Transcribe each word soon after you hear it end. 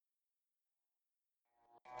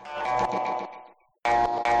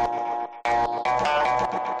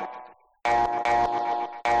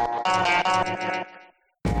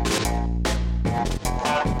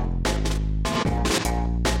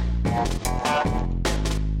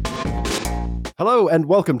Hello and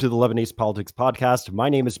welcome to the Lebanese Politics Podcast. My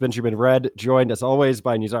name is Benjamin Red, joined as always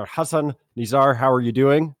by Nizar Hassan. Nizar, how are you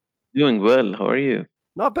doing? Doing well. How are you?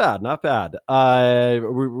 Not bad, not bad.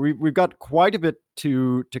 We've got quite a bit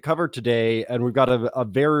to cover today, and we've got a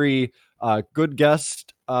very good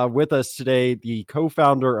guest with us today, the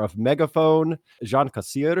co-founder of Megaphone, Jean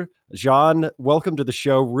Kassir. Jean, welcome to the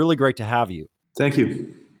show. Really great to have you. Thank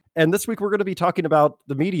you. And this week we're going to be talking about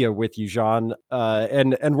the media with you, Jean.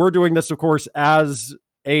 And we're doing this, of course, as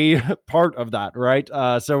a part of that, right?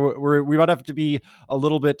 So we might have to be a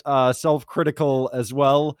little bit self-critical as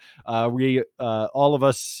well. We all of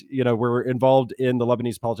us, we're involved in the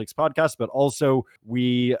Lebanese Politics Podcast, but also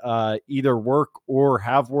we either work or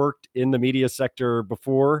have worked in the media sector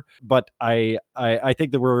before. But I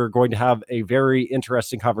think that we're going to have a very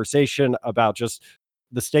interesting conversation about just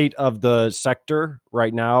the state of the sector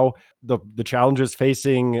right now, the challenges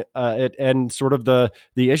facing it, and sort of the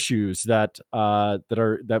issues that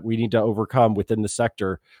we need to overcome within the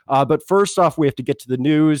sector. But first off, we have to get to the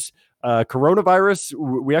news. Coronavirus.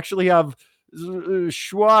 We actually have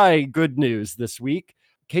good news this week.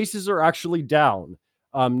 Cases are actually down.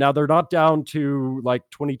 Now they're not down to like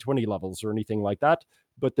 2020 levels or anything like that,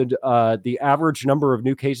 but the average number of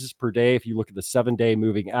new cases per day, if you look at the 7-day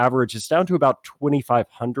moving average, is down to about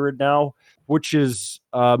 2,500 now, which is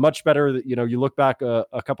much better. You look back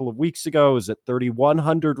a couple of weeks ago, is at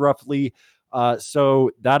 3,100 roughly.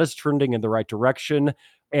 So that is trending in the right direction.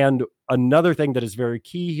 And another thing that is very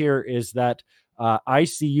key here is that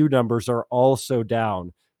ICU numbers are also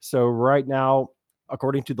down. So right now,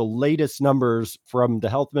 according to the latest numbers from the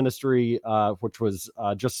health ministry, which was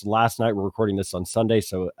just last night, we're recording this on Sunday,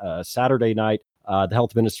 so Saturday night, the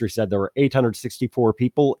health ministry said there were 864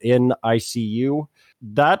 people in ICU.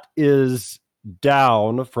 That is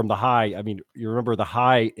down from the high. I mean, you remember the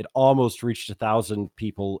high, it almost reached 1,000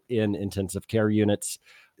 people in intensive care units.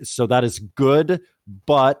 So that is good,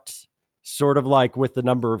 but sort of like with the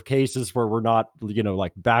number of cases where we're not,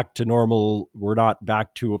 like back to normal, we're not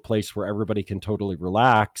back to a place where everybody can totally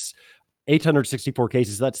relax. 864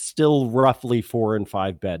 cases, that's still roughly 4 and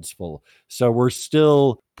 5 beds full. So we're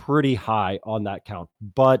still pretty high on that count,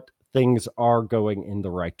 but things are going in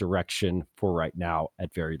the right direction for right now,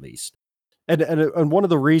 at very least. And one of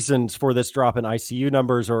the reasons for this drop in ICU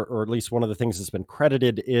numbers, or at least one of the things that's been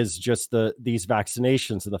credited, is just these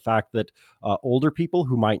vaccinations and the fact that older people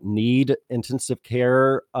who might need intensive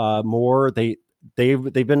care more, they've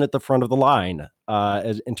been at the front of the line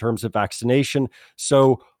in terms of vaccination.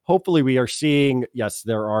 So hopefully we are seeing, yes,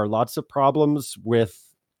 there are lots of problems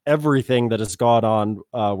with everything that has gone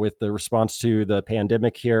on with the response to the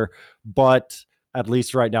pandemic here, but at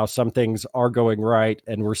least right now, some things are going right,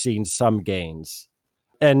 and we're seeing some gains.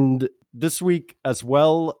 And this week as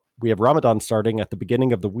well, we have Ramadan starting at the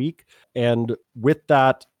beginning of the week. And with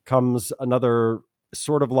that comes another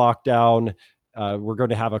sort of lockdown. We're going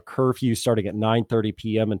to have a curfew starting at 9:30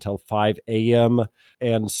 p.m. until 5 a.m.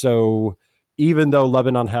 And so even though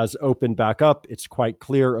Lebanon has opened back up, it's quite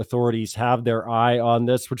clear authorities have their eye on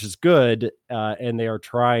this, which is good. And they are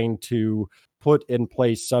trying to put in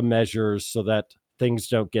place some measures so that things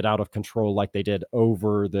don't get out of control like they did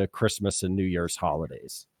over the Christmas and New Year's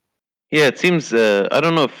holidays. Yeah, it seems. I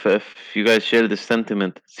don't know if you guys share this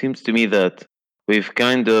sentiment. It seems to me that we've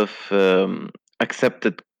kind of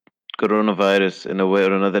accepted coronavirus in a way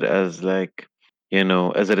or another as like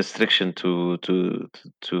as a restriction to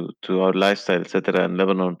our lifestyle, etc. in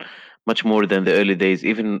Lebanon, much more than the early days.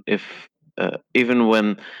 Even if even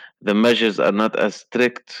when the measures are not as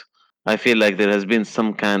strict, I feel like there has been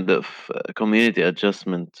some kind of community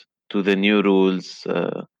adjustment to the new rules,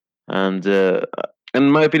 and in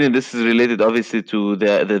my opinion, this is related obviously to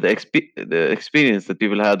the experience that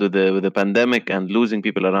people had with the pandemic and losing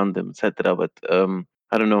people around them, etc. But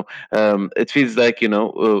I don't know. It feels like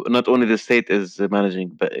not only the state is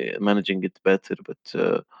managing it better,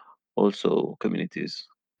 but also communities.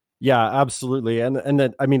 Yeah, absolutely. And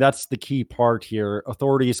then, I mean, that's the key part here.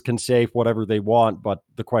 Authorities can say whatever they want, but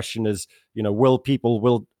the question is,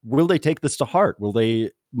 will they take this to heart? Will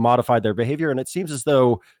they modify their behavior? And it seems as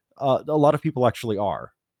though a lot of people actually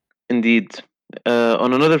are. Indeed.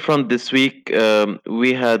 On another front, this week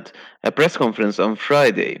we had a press conference on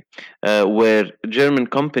Friday where German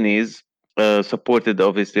companies, supported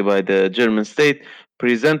obviously by the German state,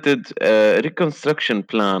 presented a reconstruction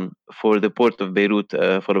plan for the port of Beirut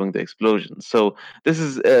following the explosion. So this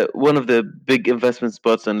is one of the big investment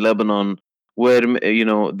spots in Lebanon where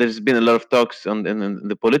there's been a lot of talks in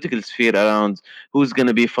the political sphere around who's going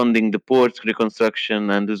to be funding the port reconstruction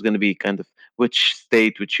and who's going to be kind of which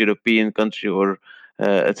state, which European country or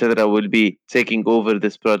etc., will be taking over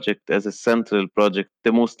this project as a central project,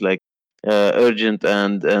 the most like urgent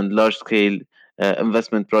and large scale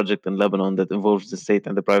investment project in Lebanon that involves the state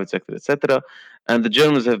and the private sector, etc. And the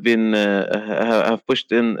Germans have been have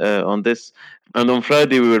pushed in on this. And on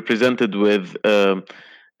Friday, we were presented with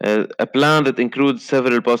a plan that includes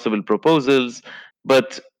several possible proposals,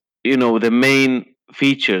 but the main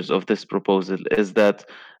features of this proposal is that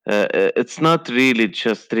it's not really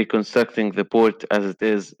just reconstructing the port as it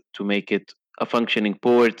is to make it a functioning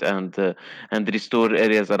port and restore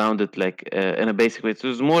areas around it like in a basic way. So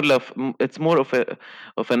it's more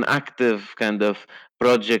of an active kind of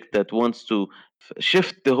project that wants to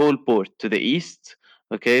shift the whole port to the east.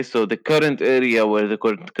 Okay, so the current area where the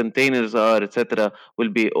containers are, etc., will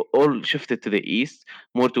be all shifted to the east,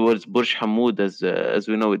 more towards Burj Hamoud as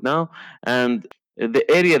we know it now, and the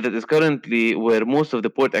area that is currently where most of the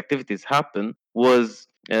port activities happen was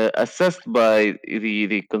assessed by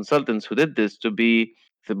the consultants who did this to be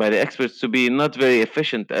by the experts to be not very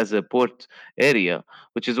efficient as a port area,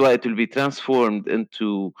 which is why it will be transformed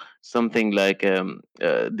into something like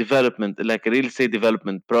development, like a real estate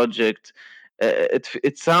development project.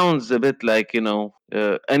 It sounds a bit like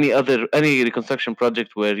any reconstruction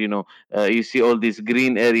project where you see all these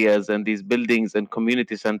green areas and these buildings and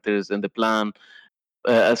community centers in the plan.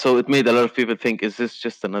 So it made a lot of people think, is this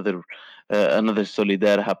just another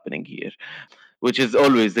Solidar happening here? Which is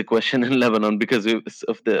always the question in Lebanon because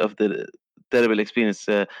of the terrible experience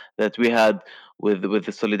that we had with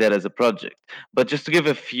the Solidar as a project. But just to give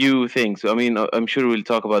a few things, I mean, I'm sure we'll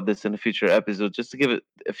talk about this in a future episode. Just to give it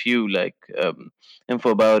a few info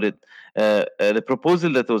about it, the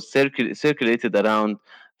proposal that was circulated around,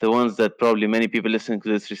 the ones that probably many people listening to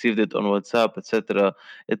this received it on WhatsApp, etc.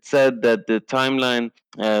 It said that the timeline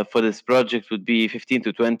for this project would be 15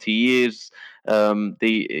 to 20 years.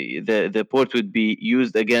 The port would be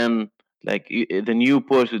used again, like the new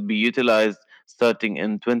port would be utilized starting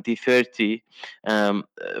in 2030.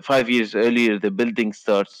 5 years earlier the building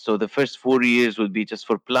starts, so the first 4 years would be just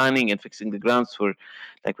for planning and fixing the grounds, for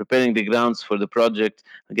like preparing the grounds for the project,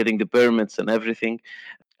 getting the permits and everything.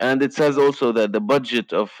 And it says also that the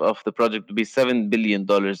budget of the project would be $7 billion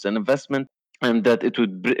in investment, and that it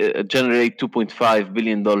would generate $2.5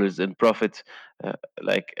 billion in profit,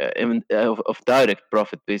 of direct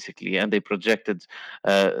profit basically. And they projected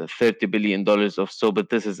 $30 billion of so, but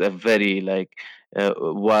this is a very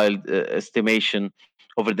wild estimation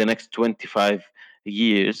over the next 25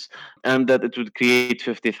 years, and that it would create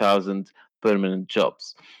 50,000 permanent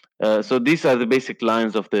jobs. So these are the basic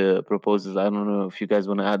lines of the proposals. I don't know if you guys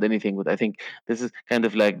want to add anything, but I think this is kind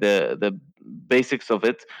of like the basics of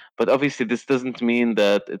it. But obviously, this doesn't mean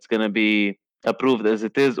that it's going to be approved as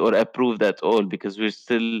it is or approved at all, because we're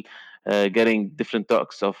still getting different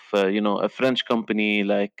talks of a French company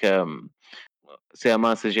like CMA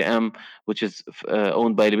CGM, which is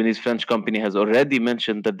owned by a Lebanese French company, has already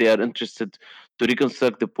mentioned that they are interested to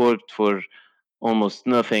reconstruct the port for almost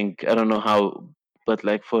nothing. I don't know how, but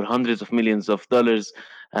like for hundreds of millions of dollars,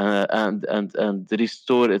 and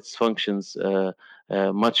restore its functions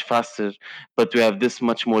much faster. But we have this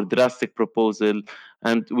much more drastic proposal,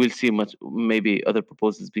 and we'll see much maybe other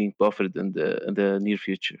proposals being offered in the near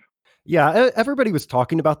future. Yeah, everybody was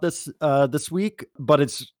talking about this this week, but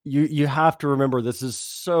it's you have to remember this is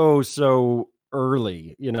so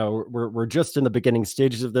early. We're just in the beginning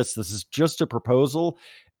stages of this. This is just a proposal.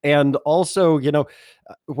 And also,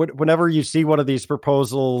 whenever you see one of these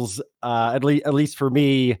proposals, at least for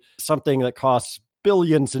me, something that costs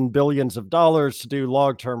billions and billions of dollars to do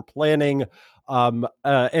long-term planning,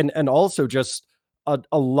 and also just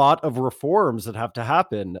a lot of reforms that have to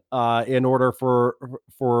happen in order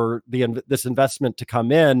for this investment to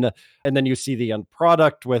come in. And then you see the end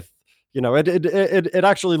product with, it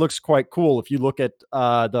actually looks quite cool. If you look at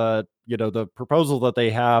the proposal that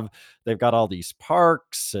they have, they've got all these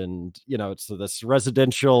parks and, it's this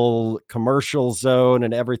residential commercial zone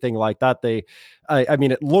and everything like that. I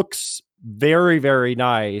mean, it looks very, very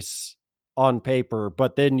nice on paper,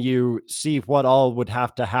 but then you see what all would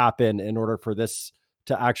have to happen in order for this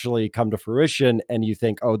to actually come to fruition, and you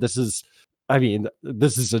think, oh, I mean,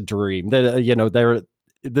 this is a dream. That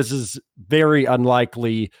this is very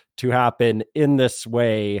unlikely to happen in this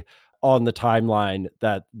way on the timeline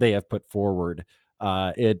that they have put forward.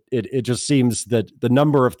 It just seems that the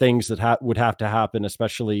number of things that would have to happen,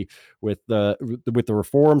 especially with the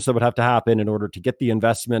reforms that would have to happen in order to get the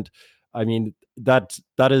investment. I mean, that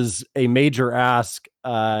is a major ask,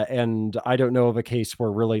 and I don't know of a case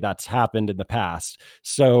where really that's happened in the past.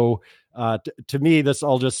 So to me, this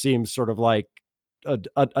all just seems sort of like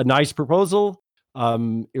a nice proposal,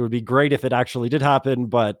 It would be great if it actually did happen,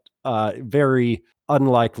 but very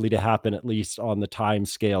unlikely to happen, at least on the time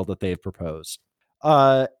scale that they've proposed.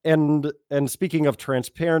 And speaking of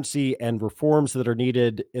transparency and reforms that are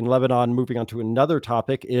needed in Lebanon, moving on to another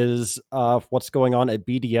topic is what's going on at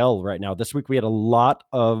BDL right now. This week we had a lot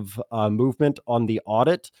of movement on the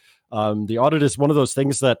audit. The audit is one of those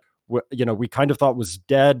things that we kind of thought was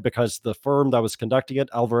dead because the firm that was conducting it,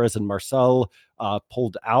 Alvarez and Marcel,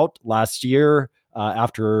 pulled out last year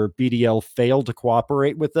after BDL failed to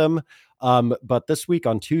cooperate with them. But this week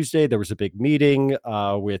on Tuesday, there was a big meeting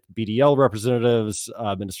with BDL representatives,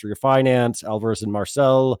 Ministry of Finance, Alvarez and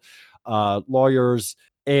Marcel, lawyers.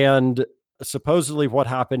 And supposedly, what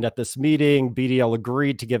happened at this meeting, BDL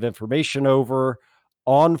agreed to give information over.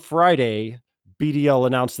 On Friday, BDL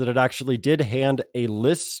announced that it actually did hand an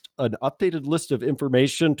updated list of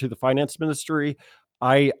information to the finance ministry.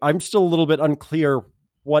 I'm still a little bit unclear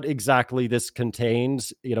what exactly this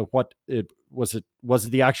contains. What it was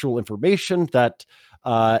the actual information that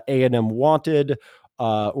A&M wanted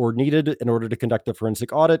or needed in order to conduct the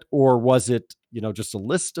forensic audit, or was it just a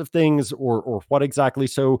list of things, or what exactly?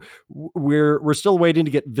 So we're still waiting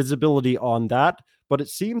to get visibility on that, but it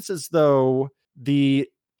seems as though the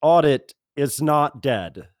audit is not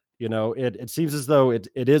dead. It seems as though it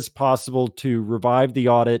is possible to revive the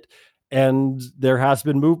audit, and there has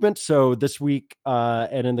been movement. So this week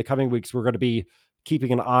and in the coming weeks, we're going to be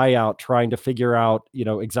keeping an eye out, trying to figure out,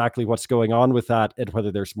 exactly what's going on with that and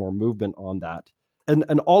whether there's more movement on that.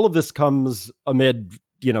 And all of this comes amid,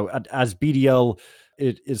 as BDL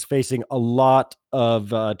it is facing a lot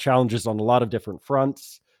of challenges on a lot of different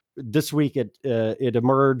fronts. This week, it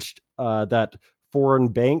emerged that foreign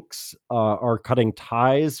banks are cutting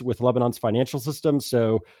ties with Lebanon's financial system.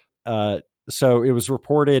 So it was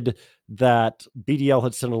reported that BDL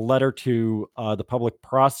had sent a letter to the public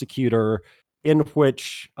prosecutor in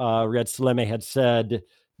which Riyad Salemi had said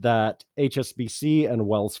that HSBC and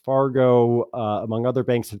Wells Fargo, among other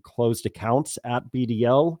banks, had closed accounts at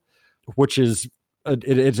BDL, which is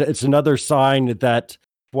it's another sign that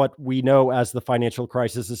what we know as the financial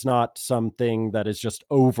crisis is not something that is just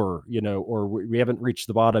over, or we haven't reached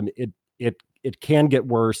the bottom. It can get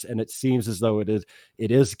worse, and it seems as though it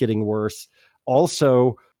is getting worse.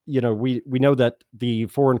 Also, we know that the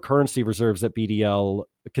foreign currency reserves at BDL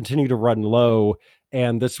continue to run low,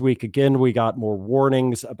 and this week again we got more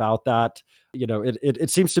warnings about that. It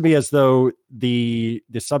seems to me as though the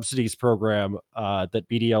subsidies program that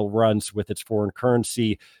BDL runs with its foreign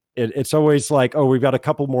currency, it's always like, oh, we've got a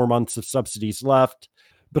couple more months of subsidies left.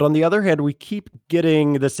 But on the other hand, we keep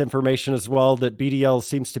getting this information as well that BDL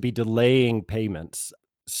seems to be delaying payments.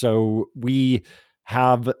 So we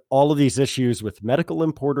have all of these issues with medical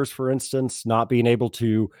importers, for instance, not being able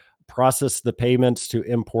to process the payments to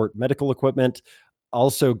import medical equipment.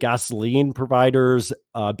 Also, gasoline providers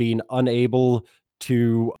being unable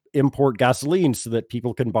to import gasoline so that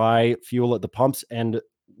people can buy fuel at the pumps. And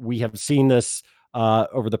we have seen this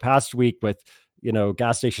over the past week with,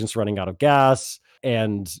 gas stations running out of gas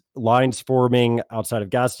and lines forming outside of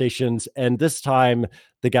gas stations. And this time,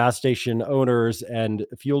 the gas station owners and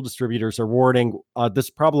fuel distributors are warning this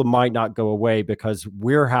problem might not go away because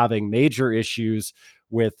we're having major issues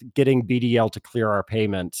with getting BDL to clear our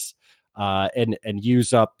payments and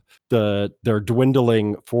use up their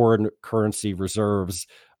dwindling foreign currency reserves.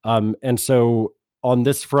 And so on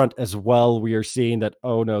this front as well, we are seeing that,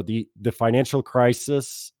 oh no, the financial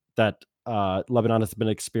crisis that Lebanon has been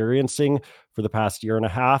experiencing for the past year and a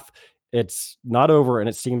half, it's not over, and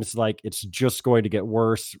it seems like it's just going to get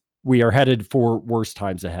worse. We are headed for worse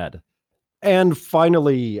times ahead. And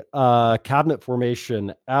finally, cabinet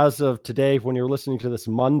formation. As of today, when you're listening to this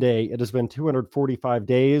Monday, it has been 245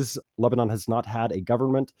 days. Lebanon has not had a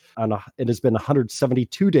government, and it has been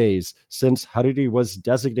 172 days since Hariri was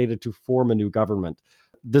designated to form a new government.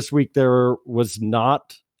 This week, there was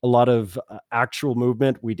not a lot of actual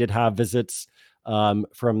movement. We did have visits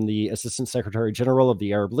from the Assistant Secretary General of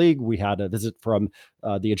the Arab League. We had a visit from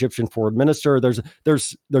the Egyptian Foreign Minister. There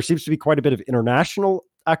seems to be quite a bit of international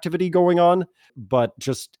activity going on, but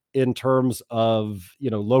just in terms of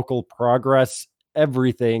local progress,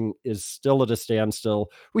 everything is still at a standstill.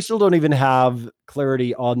 We still don't even have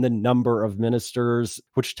clarity on the number of ministers,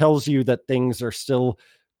 which tells you that things are still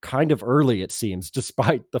kind of early, it seems,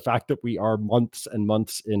 despite the fact that we are months and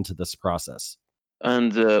months into this process.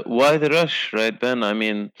 And why the rush, right, Ben? I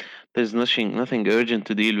mean, there's nothing urgent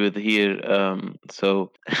to deal with here,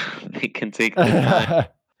 so they can take the time.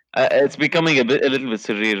 It's becoming a little bit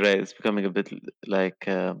surreal, right? It's becoming a bit like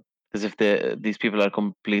as if these people are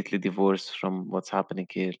completely divorced from what's happening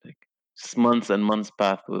here. Like, months and months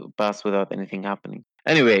pass without anything happening.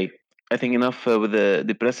 Anyway, I think enough with the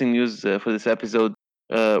depressing news for this episode.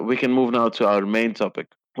 We can move now to our main topic,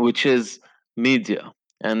 which is media.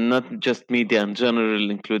 And not just media in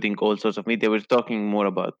general, including all sorts of media. We're talking more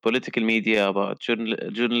about political media, about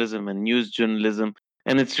journalism and news journalism.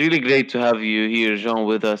 And it's really great to have you here, Jean,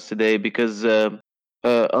 with us today because on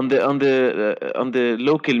the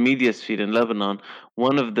local media sphere in Lebanon,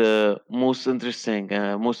 one of the most interesting,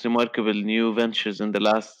 most remarkable new ventures in the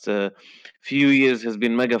last few years has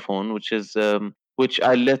been Megaphone, which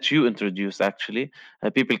I let you introduce actually.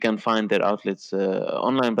 People can find their outlets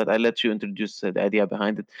online, but I let you introduce the idea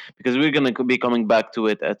behind it because we're going to be coming back to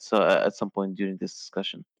it at some point during this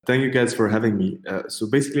discussion. Thank you guys for having me. So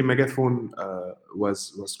basically, Megaphone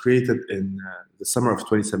was created in the summer of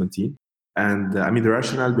 2017, and I mean the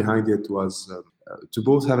rationale behind it was to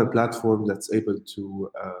both have a platform that's able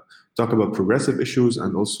to talk about progressive issues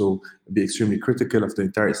and also be extremely critical of the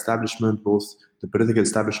entire establishment, both the political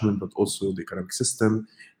establishment but also the economic system,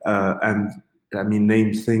 and I mean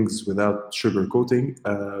name things without sugarcoating,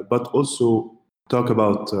 but also talk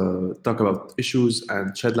about issues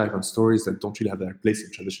and shed light on stories that don't really have their place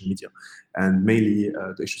in traditional media, and mainly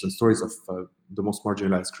the issues and stories of the most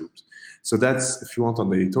marginalized groups. So that's, if you want, on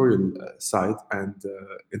the editorial side. And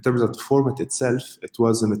in terms of the format itself, it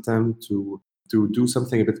was an attempt to do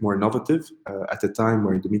something a bit more innovative at a time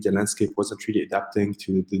where the media landscape wasn't really adapting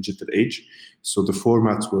to the digital age. So the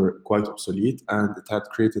formats were quite obsolete, and it had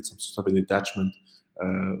created some sort of a detachment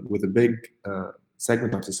with a big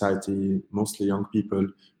segment of society, mostly young people,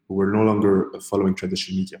 who were no longer following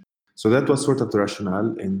traditional media. So that was sort of the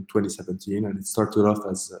rationale in 2017, and it started off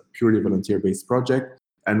as a purely volunteer-based project.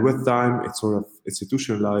 And with time, it sort of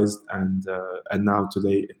institutionalized, and now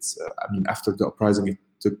today, it's I mean, after the uprising, it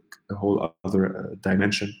took a whole other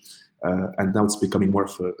dimension, and now it's becoming more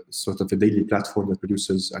of a sort of a daily platform that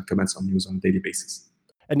produces and comments on news on a daily basis.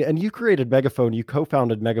 And you created Megaphone, you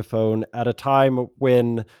co-founded Megaphone at a time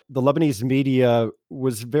when the Lebanese media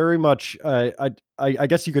was very much, I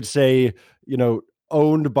guess you could say,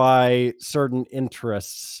 owned by certain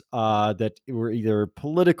interests that were either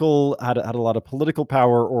political, had a lot of political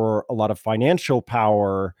power or a lot of financial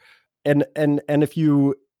power. And if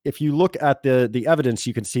you look at the evidence,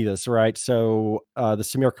 you can see this, right? So the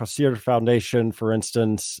Samir Kassir Foundation, for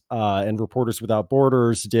instance, and Reporters Without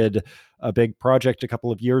Borders did a big project a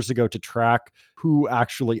couple of years ago to track who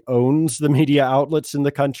actually owns the media outlets in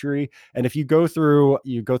the country. And if you go through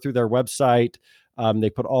their website,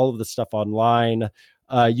 they put all of the stuff online.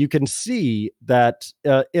 You can see that,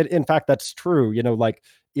 in fact, that's true. Like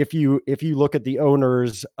if you look at the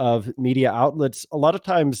owners of media outlets, a lot of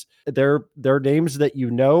times they're names that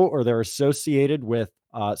or they're associated with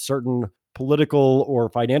certain political or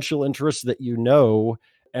financial interests that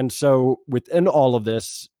and so within all of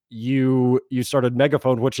this, you started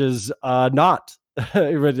Megaphone, which is not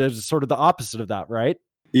it's sort of the opposite of that, right?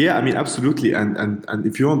 Yeah, I mean, absolutely. And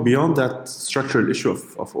if you want, beyond that structural issue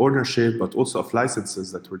of ownership, but also of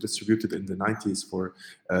licenses that were distributed in the 90s for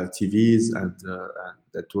TVs and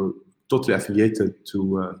that were totally affiliated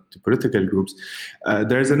to political groups,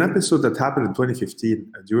 there's an episode that happened in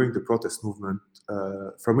 2015 during the protest movement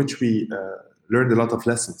from which we learned a lot of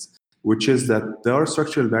lessons, which is that there are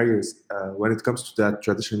structural barriers when it comes to that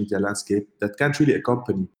traditional media landscape that can't really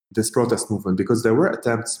accompany this protest movement, because there were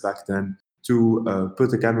attempts back then to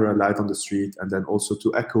put a camera live on the street, and then also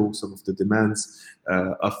to echo some of the demands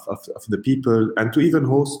of the people, and to even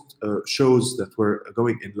host shows that were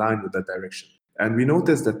going in line with that direction. And we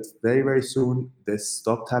noticed that very, very soon this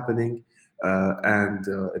stopped happening, and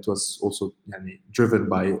it was also driven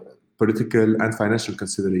by political and financial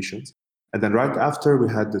considerations. And then right after, we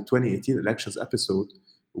had the 2018 elections episode,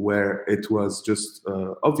 where it was just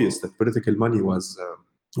obvious that political money was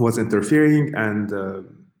interfering, and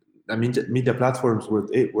I mean, media platforms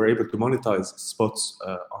were able to monetize spots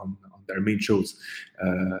on their main shows,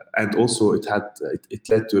 and also it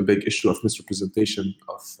led to a big issue of misrepresentation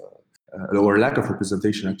of or lack of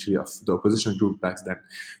representation, actually, of the opposition group back then.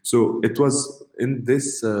 So it was in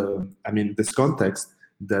this this context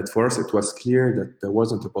that for us it was clear that there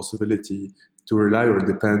wasn't a possibility to rely or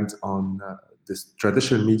depend on this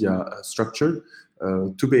traditional media structure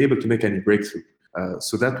to be able to make any breakthrough.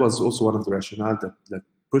 So that was also one of the rationale that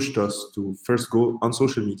pushed us to first go on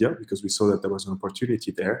social media, because we saw that there was an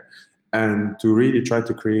opportunity there, and to really try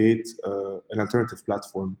to create an alternative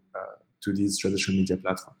platform to these traditional media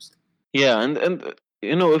platforms. Yeah, and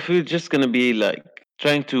if we're just gonna be like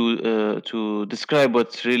trying to describe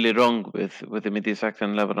what's really wrong with the media sector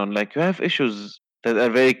in Lebanon, like you have issues that are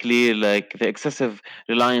very clear, like the excessive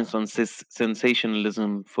reliance on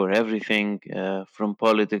sensationalism for everything, from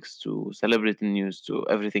politics to celebrity news to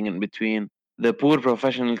everything in between. The poor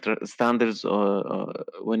professional standards,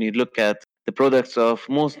 when you look at the products of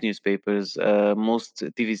most newspapers, most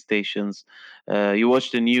TV stations, you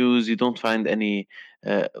watch the news, you don't find any,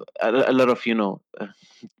 a lot of,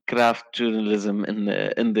 craft journalism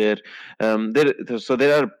in there. So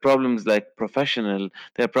there are problems like professional.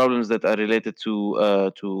 There are problems that are related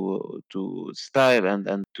to style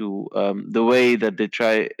and to the way that they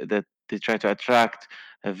try to attract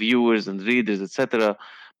viewers and readers, etc.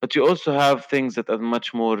 But you also have things that are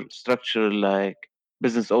much more structural, like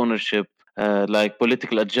business ownership, like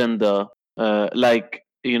political agenda, like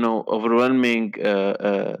overwhelming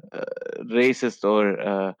racist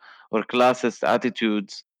or classist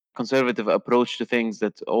attitudes, conservative approach to things,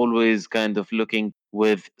 that always kind of looking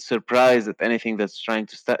with surprise at anything that's trying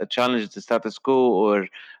to challenge the status quo, or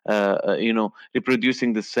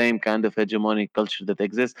reproducing the same kind of hegemonic culture that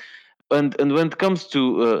exists. And when it comes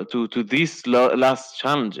to these last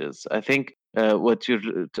challenges, I think what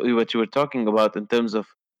you were talking about in terms of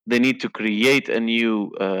the need to create a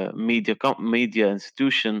new media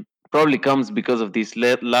institution probably comes because of these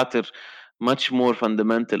latter, much more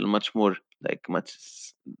fundamental, much more, like,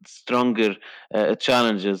 stronger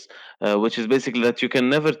challenges, which is basically that you can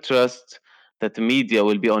never trust that the media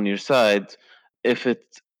will be on your side if it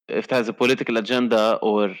has a political agenda,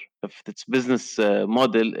 or if its business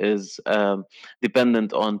model is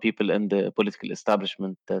dependent on people in the political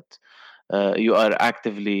establishment that you are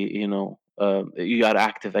actively, you are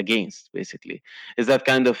active against, basically. Is that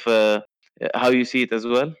kind of how you see it as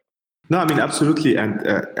well? No, I mean, absolutely. And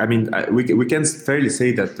I mean, we can fairly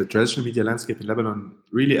say that the traditional media landscape in Lebanon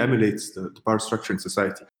really emulates the power structure in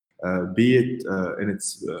society, be it in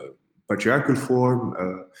its patriarchal form,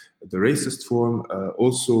 the racist form,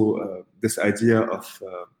 also this idea of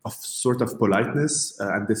sort of politeness,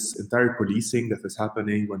 and this entire policing that is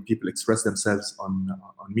happening when people express themselves on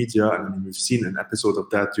media. And I mean, we've seen an episode of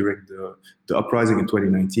that during the uprising in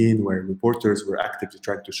 2019, where reporters were actively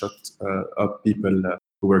trying to shut up people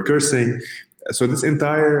who were cursing. So this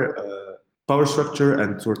entire power structure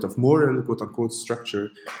and sort of moral, quote unquote,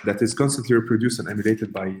 structure that is constantly reproduced and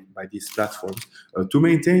emulated by these platforms to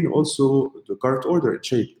maintain also the current order in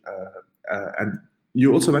shape. And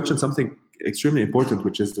you also mentioned something extremely important,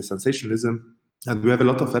 which is the sensationalism. And we have a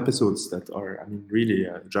lot of episodes that are, I mean, really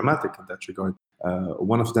dramatic in that regard.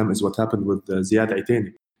 One of them is what happened with Ziad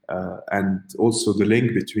Aitani. And also the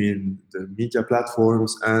link between the media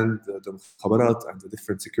platforms and the mukhabarat and the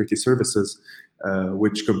different security services,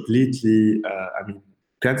 which completely, I mean,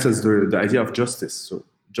 cancels the idea of justice. So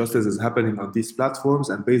justice is happening on these platforms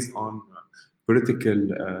and based on political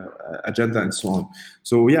agenda and so on.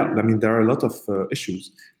 So yeah, I mean, there are a lot of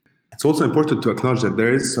issues. It's also important to acknowledge that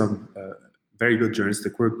there is some very good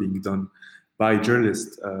journalistic work being done by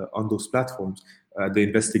journalists on those platforms. The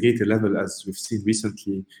investigative level, as we've seen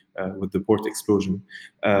recently with the port explosion.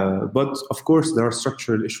 But of course, there are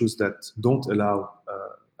structural issues that don't allow,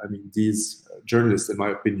 I mean, these journalists, in my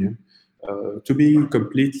opinion, to be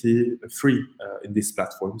completely free in these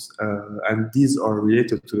platforms. And these are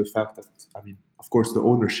related to the fact that, I mean, of course, the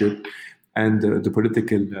ownership and the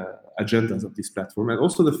political agendas of these platforms, and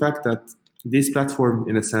also the fact that these platforms,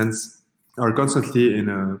 in a sense, are constantly in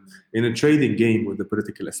a trading game with the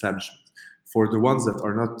political establishment for the ones that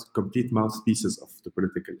are not complete mouthpieces of the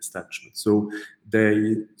political establishment. So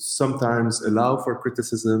they sometimes allow for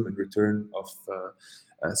criticism in return of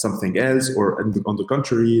something else, or on the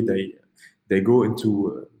contrary, they go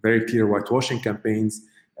into very clear whitewashing campaigns,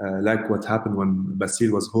 like what happened when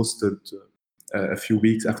Basile was hosted a few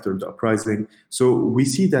weeks after the uprising. So we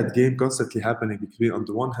see that game constantly happening between, on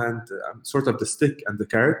the one hand, sort of the stick and the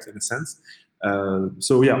carrot, in a sense.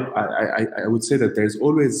 So yeah, I would say that there's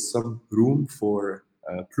always some room for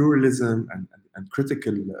pluralism and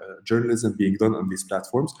critical journalism being done on these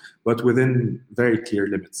platforms, but within very clear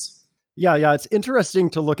limits. Yeah, it's interesting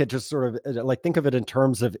to look at, just sort of like think of it in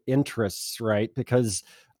terms of interests, right? Because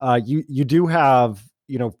you do have,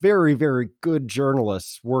 very, very good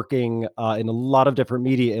journalists working in a lot of different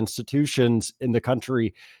media institutions in the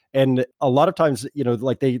country, and a lot of times,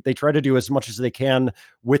 like they try to do as much as they can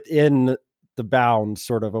within the bounds,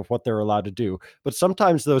 sort of what they're allowed to do. But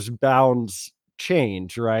sometimes those bounds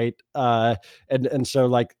change, right? And so,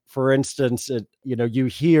 like, for instance, you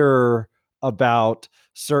hear about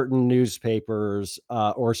certain newspapers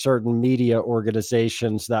or certain media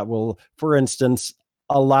organizations that will, for instance,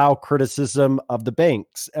 allow criticism of the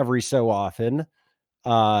banks every so often.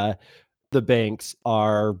 The banks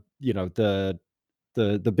are, the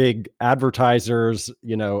the big advertisers,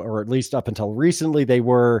 or at least up until recently they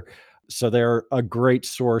were. So they're a great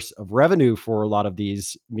source of revenue for a lot of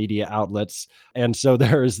these media outlets. And so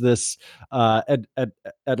there's this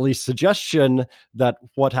at least suggestion that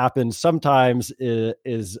what happens sometimes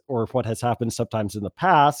is, or what has happened sometimes in the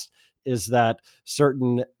past, is that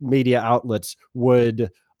certain media outlets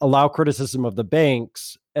would allow criticism of the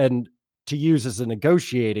banks and to use as a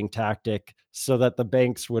negotiating tactic so that the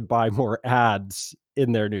banks would buy more ads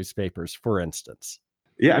in their newspapers, for instance.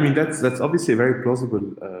 Yeah, I mean that's obviously a very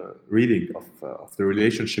plausible reading of the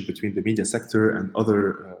relationship between the media sector and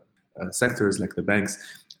other sectors like the banks.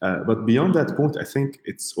 But beyond that point, I think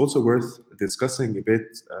it's also worth discussing a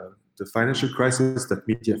bit the financial crisis that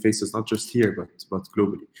media faces, not just here but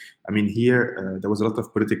globally. I mean, here there was a lot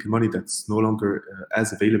of political money that's no longer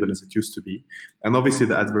as available as it used to be, and obviously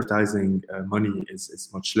the advertising money is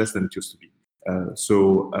much less than it used to be. We're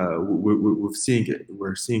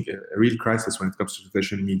seeing a real crisis when it comes to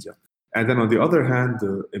traditional media. And then on the other hand,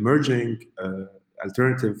 the emerging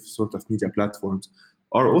alternative sort of media platforms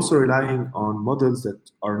are also relying on models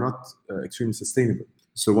that are not extremely sustainable.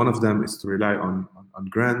 So one of them is to rely on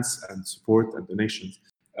grants and support and donations,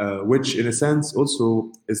 which in a sense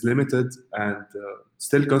also is limited and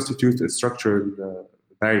still constitutes a structural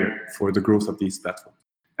barrier for the growth of these platforms.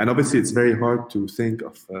 And obviously, it's very hard to think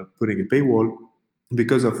of putting a paywall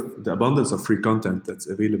because of the abundance of free content that's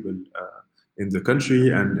available in the country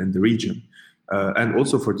and in the region. And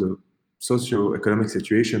also for the socio-economic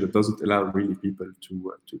situation that doesn't allow really people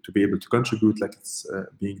to be able to contribute like it's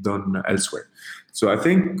being done elsewhere. So I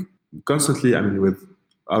think constantly, I mean, with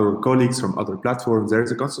our colleagues from other platforms, there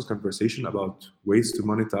is a constant conversation about ways to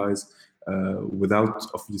monetize without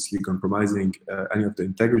obviously compromising any of the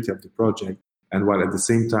integrity of the project, and while at the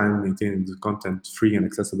same time maintaining the content free and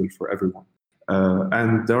accessible for everyone.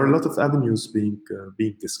 And there are a lot of avenues being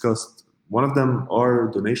discussed. One of them are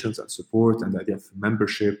donations and support and the idea of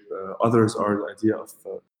membership. Others are the idea of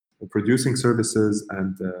producing services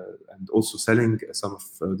and also selling some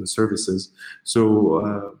of the services.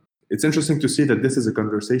 So it's interesting to see that this is a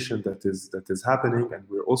conversation that is happening, and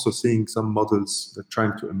we're also seeing some models that are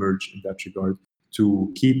trying to emerge in that regard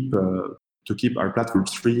to keep our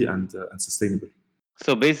platforms free and sustainable.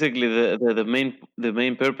 So basically, the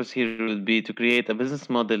main purpose here will be to create a business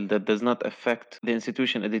model that does not affect the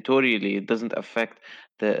institution editorially. It doesn't affect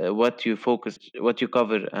what you focus, what you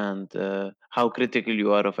cover, and how critical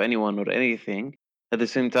you are of anyone or anything. At the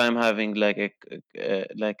same time, having like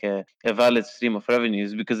a valid stream of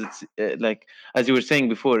revenues, because it's like, as you were saying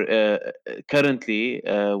before, currently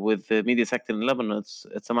with the media sector in Lebanon,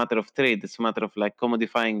 it's a matter of trade. It's a matter of like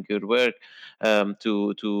commodifying your work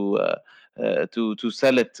to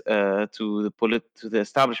sell it to the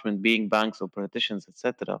establishment, being banks or politicians,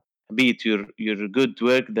 etc. Be it your good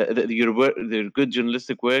work, their good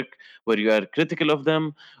journalistic work, where you are critical of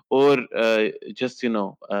them, or just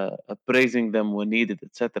praising them when needed,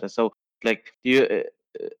 etc. So, like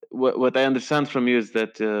what I understand from you is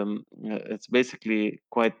that it's basically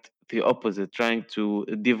quite the opposite, trying to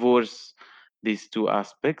divorce these two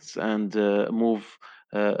aspects and move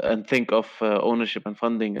and think of ownership and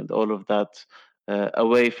funding and all of that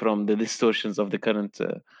away from the distortions of the current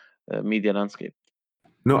media landscape.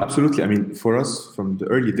 No, absolutely. I mean, for us, from the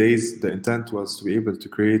early days, the intent was to be able to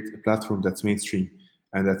create a platform that's mainstream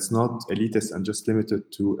and that's not elitist and just limited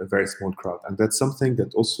to a very small crowd. And that's something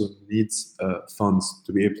that also needs funds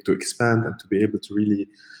to be able to expand and to be able to really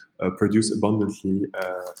produce abundantly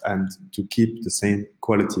and to keep the same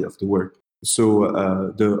quality of the work. So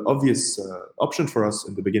the obvious option for us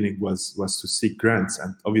in the beginning was to seek grants,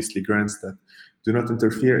 and obviously grants that do not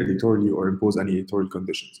interfere editorially or impose any editorial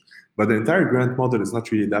conditions. But the entire grant model is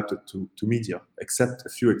not really adapted to media, except a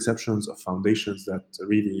few exceptions of foundations that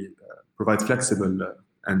really provide flexible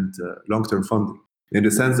and long-term funding, in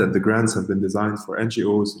the sense that the grants have been designed for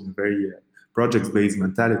NGOs in a very project-based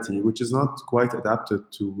mentality, which is not quite adapted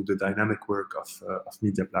to the dynamic work of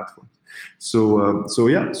media platforms. So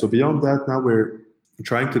beyond that, now we're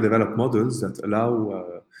trying to develop models that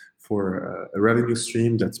allow for a revenue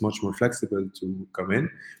stream that's much more flexible to come in,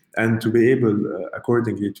 and to be able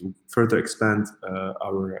accordingly to further expand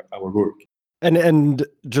our work. And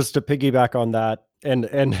just to piggyback on that, and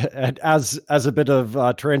as a bit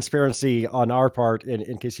of transparency on our part,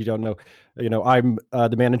 in case you don't know, I'm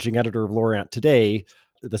the managing editor of Lorient Today,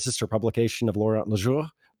 the sister publication of Lorient Le Jour,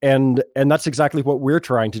 and that's exactly what we're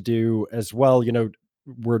trying to do as well.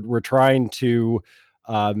 We're trying to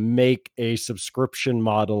make a subscription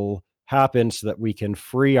model happen so that we can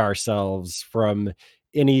free ourselves from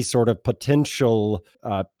any sort of potential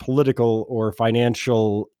political or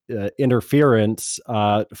financial interference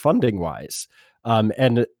funding wise.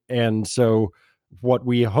 And so what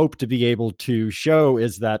we hope to be able to show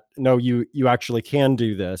is that, no, you actually can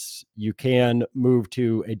do this. You can move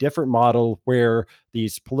to a different model where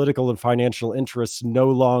these political and financial interests no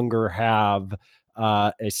longer have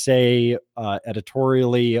a say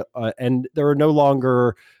editorially, and there are no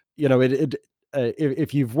longer,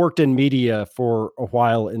 if you've worked in media for a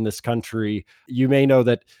while in this country, you may know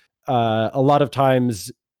that a lot of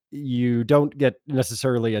times you don't get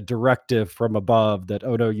necessarily a directive from above that,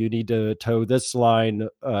 oh no, you need to toe this line,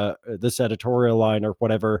 this editorial line or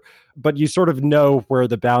whatever, but you sort of know where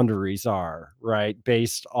the boundaries are, right?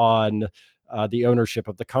 Based on the ownership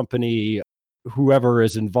of the company, whoever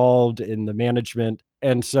is involved in the management.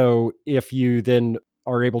 And so if you then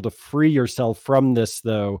are able to free yourself from this,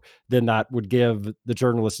 though, then that would give the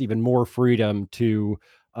journalists even more freedom to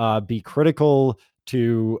be critical,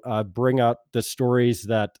 to bring out the stories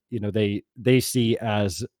that they see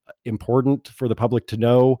as important for the public to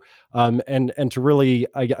know, and to really,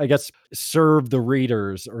 I guess, serve the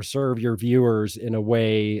readers or serve your viewers in a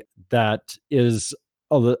way that is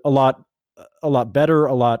a lot better,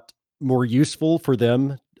 a lot more useful for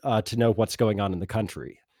them to know what's going on in the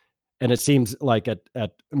country. And it seems like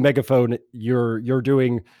at Megaphone, you're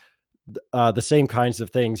doing the same kinds of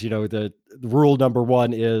things. The rule number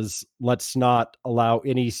one is, let's not allow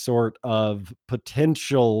any sort of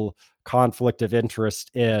potential conflict of interest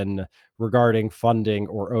in regarding funding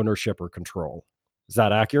or ownership or control. Is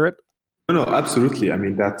that accurate? No, absolutely. I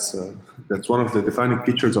mean, that's one of the defining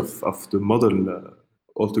features of the model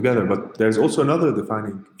altogether. But there's also another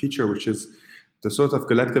defining feature, which is the sort of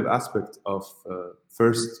collective aspect of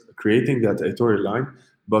first creating that editorial line,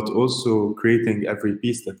 but also creating every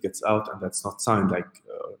piece that gets out and that's not signed, like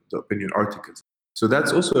the opinion articles. So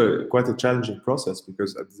that's also quite a challenging process,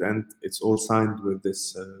 because at the end, it's all signed with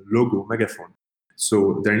this logo, Megaphone.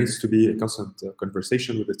 So there needs to be a constant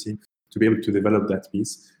conversation with the team to be able to develop that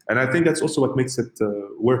piece. And I think that's also what makes it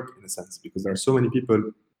work, in a sense, because there are so many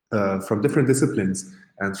people from different disciplines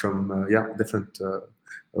and from different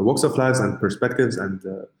walks of lives and perspectives and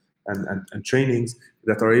trainings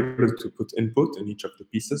that are able to put input in each of the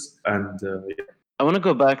pieces. And I want to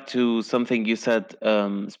go back to something you said.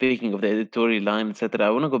 Speaking of the editorial line, etc., I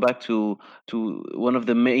want to go back to one of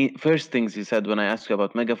the first things you said when I asked you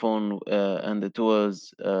about Megaphone, and it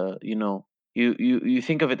was, you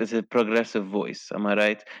think of it as a progressive voice. Am I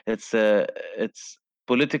right? It's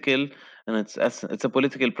political, and it's a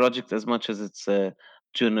political project as much as it's a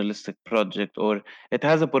journalistic project, or it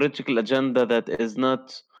has a political agenda that is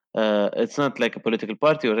not. It's not like a political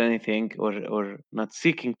party or anything, or not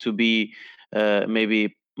seeking to be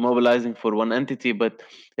maybe mobilizing for one entity, but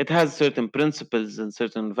it has certain principles and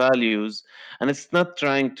certain values, and it's not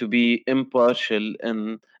trying to be impartial,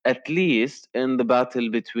 in at least in the battle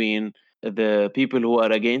between the people who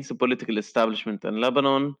are against the political establishment in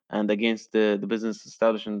Lebanon and against the business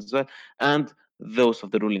establishment as well, and those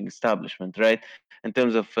of the ruling establishment, right? In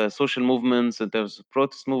terms of social movements, in terms of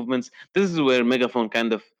protest movements, this is where Megaphone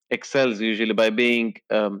kind of excels, usually by being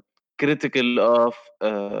critical of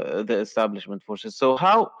the establishment forces. So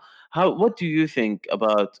what do you think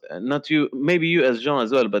about, not you, maybe you as Jean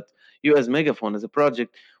as well, but you as Megaphone, as a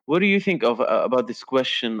project, what do you think of about this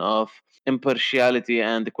question of impartiality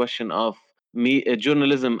and the question of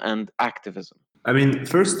journalism and activism? I mean,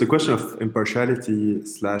 first, the question of impartiality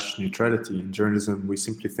 / neutrality in journalism, we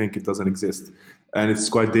simply think it doesn't exist. And it's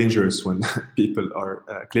quite dangerous when people are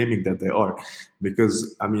claiming that they are.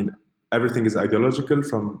 Because, I mean, everything is ideological,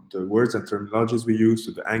 from the words and terminologies we use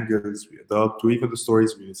to the angles we adopt to even the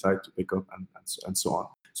stories we decide to pick up and so on.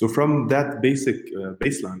 So from that basic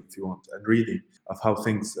baseline, if you want, and reading of how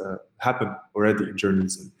things happen already in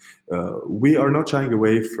journalism, we are not shying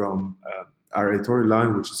away from our editorial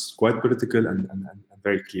line, which is quite political and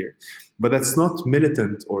very clear. But that's not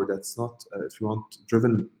militant, or that's not, if you want,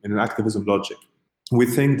 driven in an activism logic. We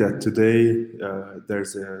think that today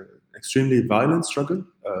there's an extremely violent struggle,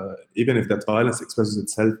 even if that violence expresses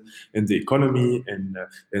itself in the economy, in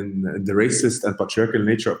the racist and patriarchal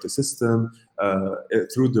nature of the system,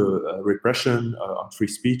 through the repression on free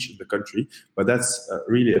speech in the country. But that's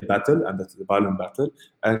really a battle, and that's a violent battle.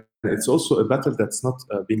 And it's also a battle that's not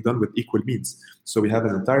being done with equal means. So we have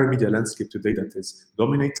an entire media landscape today that is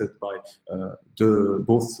dominated by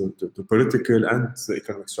both the political and the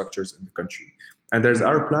economic structures in the country. And there's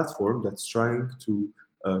our platform that's trying to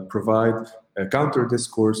provide a counter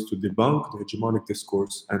discourse to debunk the hegemonic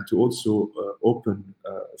discourse, and to also open,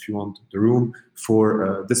 if you want, the room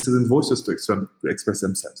for dissident voices to express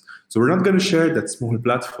themselves. So we're not going to share that small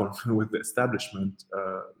platform with the establishment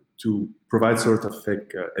to provide sort of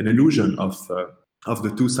like an illusion of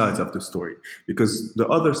the two sides of the story, because the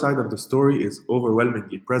other side of the story is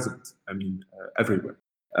overwhelmingly present. I mean, everywhere.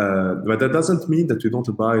 But that doesn't mean that we don't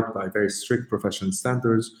abide by very strict professional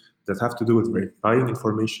standards that have to do with verifying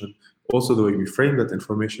information, also the way we frame that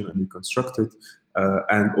information and we construct it,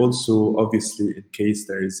 and also obviously in case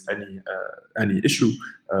there is any issue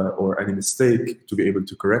or any mistake, to be able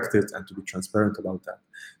to correct it and to be transparent about that.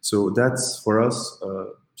 So that's for us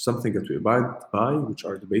something that we abide by, which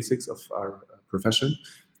are the basics of our profession,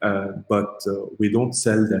 but we don't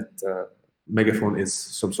sell that Megaphone is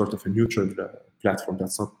some sort of a neutral platform.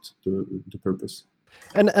 That's not the purpose.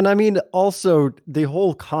 And I mean, also the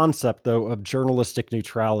whole concept, though, of journalistic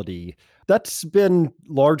neutrality, that's been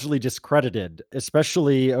largely discredited,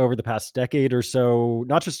 especially over the past decade or so,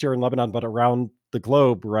 not just here in Lebanon, but around the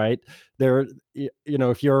globe, right? There, you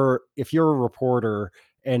know, if you're a reporter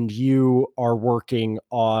and you are working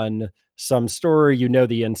on some story, you know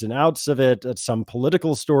the ins and outs of it, some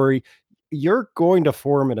political story, you're going to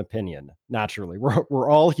form an opinion naturally. We're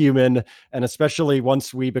all human, and especially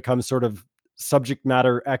once we become sort of subject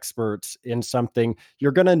matter experts in something,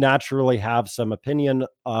 you're going to naturally have some opinion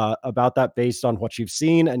about that based on what you've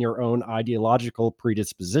seen and your own ideological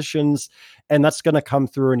predispositions, and that's going to come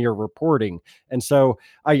through in your reporting. And so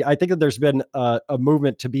I think that there's been a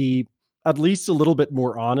movement to be at least a little bit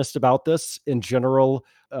more honest about this in general,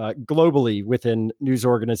 globally within news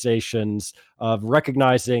organizations, of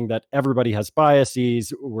recognizing that everybody has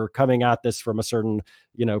biases. We're coming at this from a certain,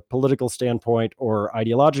 political standpoint or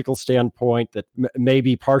ideological standpoint that may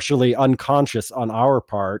be partially unconscious on our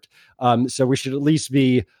part. So we should at least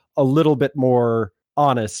be a little bit more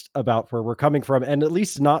honest about where we're coming from, and at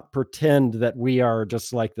least not pretend that we are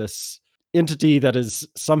just like this entity that is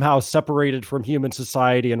somehow separated from human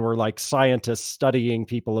society and we're like scientists studying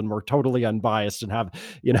people and we're totally unbiased and have,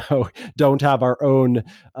 don't have our own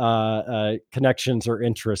connections or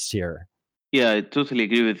interests here. Yeah, I totally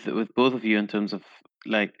agree with both of you in terms of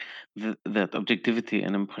like that objectivity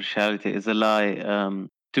and impartiality is a lie.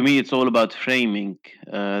 To me, it's all about framing.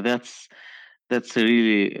 That's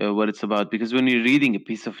really what it's about. Because when you're reading a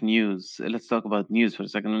piece of news, let's talk about news for a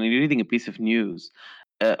second. When you're reading a piece of news,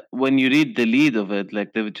 when you read the lead of it,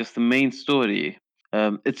 like just the main story,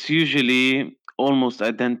 it's usually almost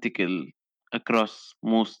identical across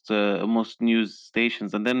most news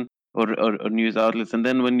stations, and then or news outlets. And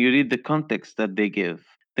then when you read the context that they give,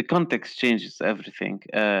 the context changes everything.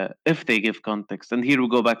 If they give context, and here we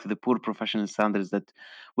go back to the poor professional standards that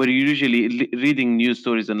we're usually reading news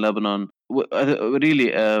stories in Lebanon,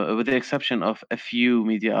 really, with the exception of a few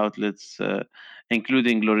media outlets,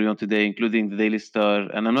 including L'Orient Today, including the Daily Star.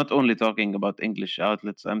 And I'm not only talking about English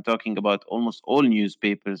outlets, I'm talking about almost all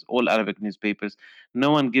newspapers, all Arabic newspapers.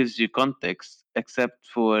 No one gives you context except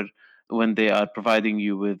for when they are providing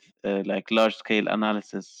you with like large scale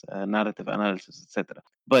analysis, narrative analysis, etc.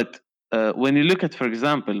 But when you look at, for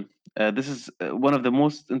example, this is one of the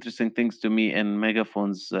most interesting things to me in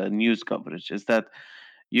Megaphone's news coverage is that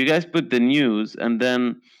you guys put the news and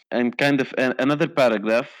kind of another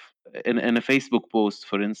paragraph in a Facebook post,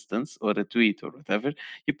 for instance, or a tweet or whatever.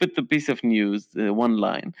 You put the piece of news, one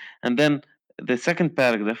line, and then the second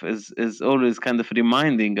paragraph is always kind of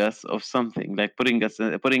reminding us of something, like putting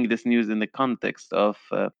this news in the context of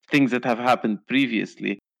things that have happened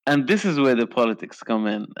previously. And this is where the politics come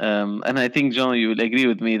in. And I think, John, you will agree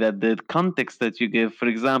with me that the context that you give, for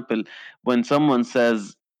example, when someone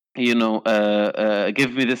says, give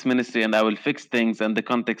me this ministry and I will fix things, and the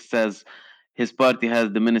context says his party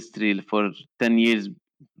has the ministry for 10 years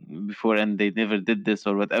before and they never did this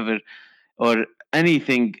or whatever, or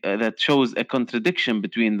anything that shows a contradiction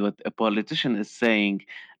between what a politician is saying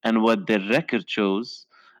and what the record shows,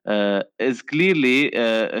 is clearly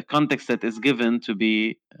a context that is given to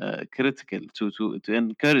be critical, to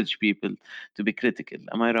encourage people to be critical.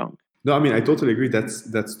 Am I wrong? No, I mean, I totally agree. That's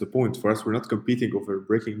the point. For us, we're not competing over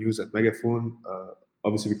breaking news at Megaphone,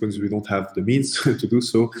 obviously because we don't have the means to do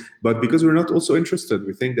so, but because we're not also interested.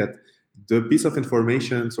 We think that the piece of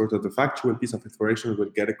information, sort of the factual piece of information, will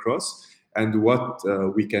get across. And what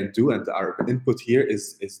we can do, and our input here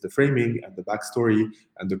is the framing and the backstory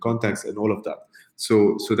and the context and all of that.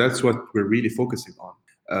 So that's what we're really focusing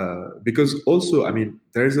on. Because also, I mean,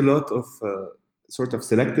 there's a lot of sort of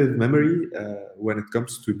selective memory when it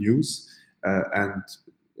comes to news, and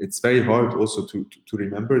it's very hard also to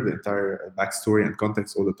remember the entire backstory and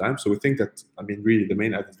context all the time. So we think that, I mean, really the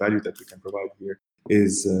main added value that we can provide here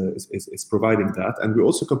is providing that, and we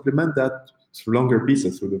also complement that through longer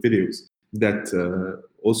pieces, through the videos that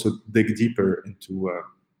also dig deeper into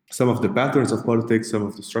some of the patterns of politics, some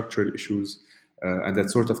of the structural issues, and that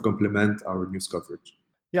sort of complement our news coverage.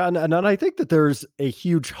 Yeah, and I think that there's a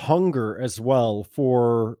huge hunger as well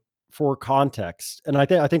for context, and I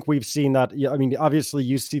think we've seen that. Yeah, I mean, obviously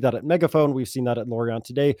you see that at Megaphone, we've seen that at Lorient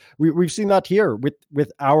Today, we've seen that here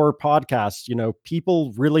with our podcast. You know,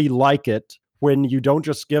 people really like it when you don't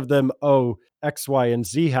just give them, oh, X, Y, and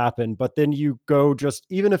Z happened, but then you go just,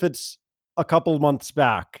 even if it's a couple months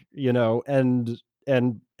back, you know, and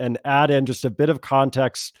add in just a bit of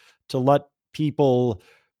context to let people,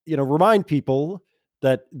 you know, remind people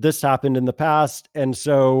that this happened in the past. And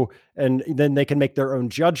so, and then they can make their own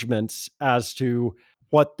judgments as to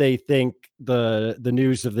what they think the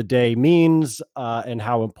news of the day means, and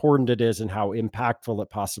how important it is and how impactful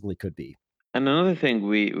it possibly could be. And another thing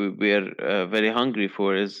we are very hungry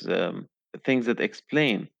for is things that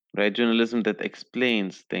explain, right? Journalism that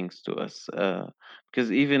explains things to us.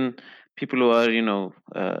 Because even people who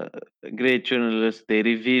are, great journalists, they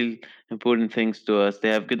reveal important things to us. They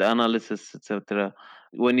have good analysis, etc.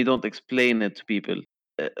 When you don't explain it to people,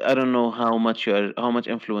 I don't know how much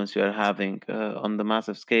influence you are having on the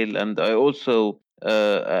massive scale. And I also,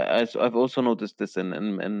 I've also noticed this in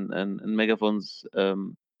Megaphone's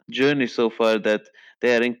journey so far, that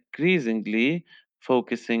they are increasingly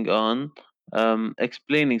focusing on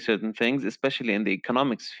explaining certain things, especially in the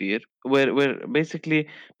economic sphere, where basically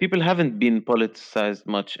people haven't been politicized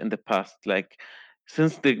much in the past. Like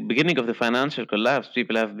since the beginning of the financial collapse,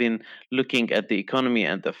 people have been looking at the economy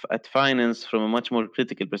and at finance from a much more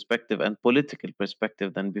critical perspective and political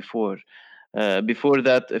perspective than before. Before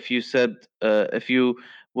that, if you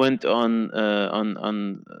went on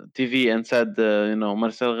TV and said,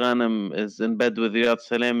 Marcel Ghanem is in bed with Riyad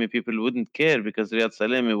Salami, people wouldn't care because Riyad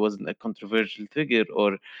Salami wasn't a controversial figure,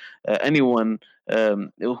 or anyone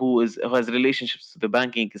who has relationships to the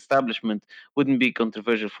banking establishment wouldn't be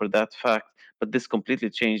controversial for that fact. But this completely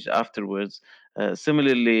changed afterwards.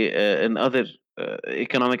 Similarly, in other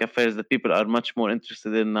economic affairs that people are much more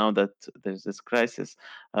interested in now that there's this crisis.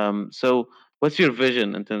 So, what's your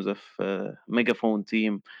vision in terms of Megaphone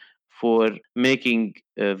team for making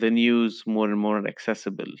the news more and more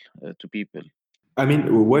accessible to people? I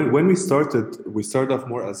mean, when we started off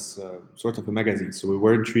more as sort of a magazine, so we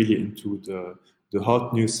weren't really into the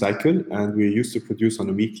hot news cycle, and we used to produce on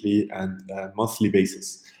a weekly and monthly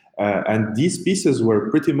basis. And these pieces were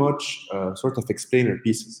pretty much sort of explainer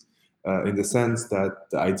pieces, in the sense that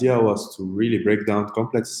the idea was to really break down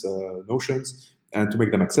complex notions and to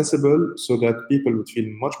make them accessible so that people would feel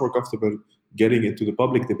much more comfortable getting into the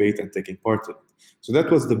public debate and taking part in it. So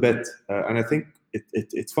that was the bet. And I think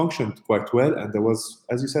it functioned quite well. And there was,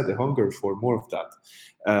 as you said, a hunger for more of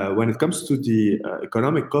that. When it comes to the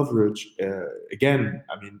economic coverage, again,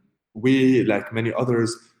 I mean, we, like many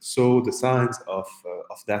others, saw the signs of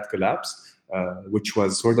that collapse, which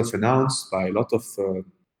was sort of announced by a lot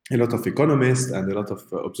of economists and a lot of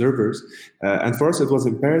observers. And for us, it was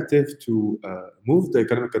imperative to move the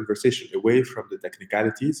economic conversation away from the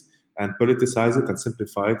technicalities and politicize it and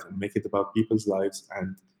simplify it and make it about people's lives.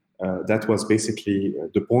 And that was basically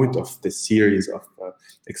the point of this series of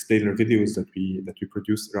explainer videos that we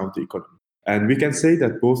produced around the economy. And we can say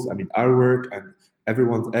that both, I mean, our work and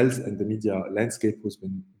everyone else in the media landscape who's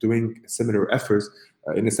been doing similar efforts,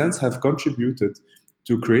 in a sense, have contributed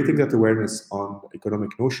to creating that awareness on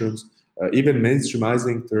economic notions, even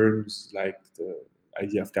mainstreamizing terms like the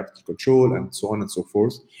idea of capital control and so on and so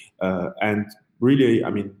forth. And really,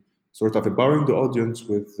 I mean, sort of empowering the audience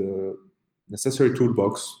with the necessary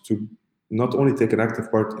toolbox to not only take an active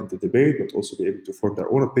part in the debate, but also be able to form their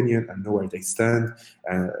own opinion and know where they stand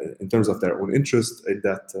in terms of their own interest in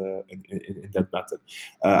that in that battle.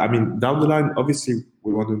 I mean, down the line, obviously,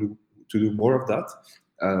 we want to do more of that.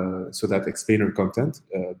 So that explainer content,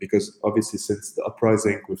 because obviously since the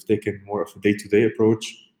uprising, we've taken more of a day-to-day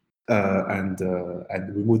approach, and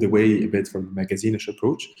we moved away a bit from the magazine-ish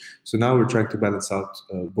approach. So now we're trying to balance out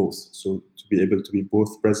both. So to be able to be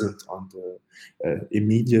both present on the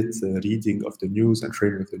immediate reading of the news and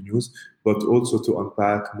framing of the news, but also to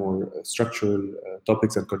unpack more structural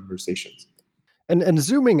topics and conversations. And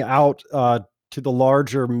zooming out to the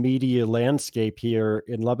larger media landscape here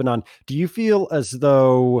in Lebanon, do you feel as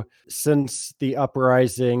though since the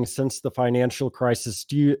uprising, since the financial crisis,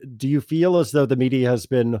 do you feel as though the media has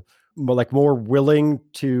been more willing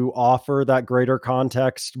to offer that greater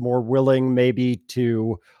context, more willing maybe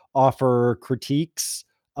to offer critiques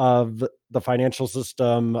of the financial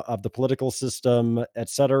system, of the political system,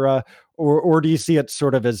 etc., or do you see it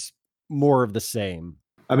sort of as more of the same?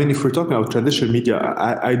 I mean, if we're talking about traditional media,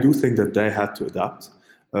 I do think that they had to adapt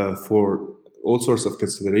for all sorts of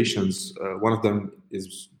considerations. One of them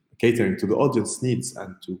is catering to the audience needs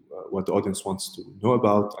and to what the audience wants to know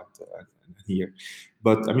about and hear.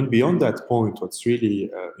 But I mean, beyond that point, what's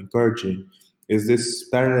really encouraging is this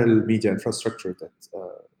parallel media infrastructure that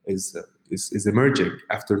is emerging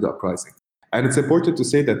after the uprising. And it's important to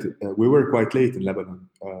say that we were quite late in Lebanon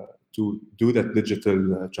to do that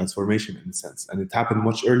digital transformation in a sense. And it happened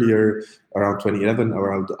much earlier, around 2011,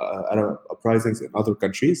 around Arab uprisings in other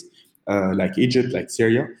countries like Egypt, like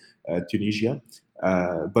Syria, Tunisia.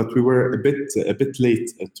 But we were a bit late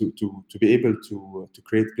to be able to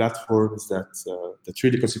create platforms that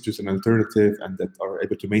really constitute an alternative and that are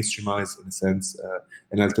able to mainstreamize, in a sense,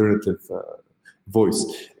 an alternative voice.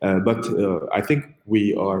 But I think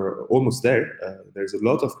we are almost there. There's a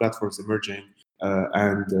lot of platforms emerging,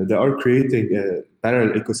 and they are creating a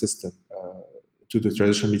parallel ecosystem to the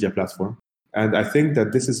traditional media platform. And I think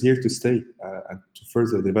that this is here to stay and to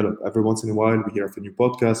further develop. Every once in a while, we hear of a new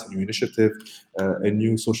podcast, a new initiative, a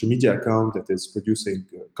new social media account that is producing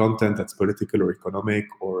content that's political or economic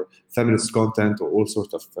or feminist content or all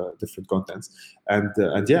sorts of different contents. And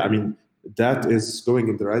yeah, I mean, that is going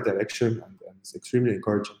in the right direction and it's extremely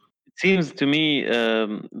encouraging. It seems to me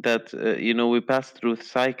that we pass through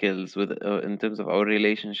cycles with in terms of our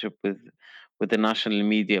relationship with the national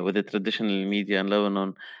media, with the traditional media in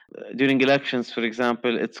Lebanon. During elections, for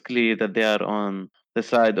example, it's clear that they are on the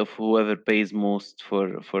side of whoever pays most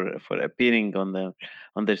for appearing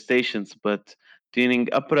on their stations. But during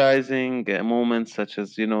uprising moments such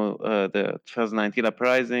as the 2019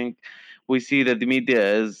 uprising, we see that the media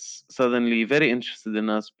is suddenly very interested in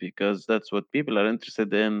us because that's what people are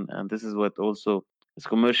interested in, and this is what also is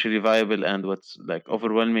commercially viable and what's like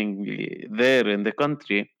overwhelmingly there in the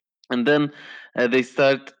country. And then they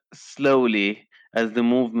start slowly, as the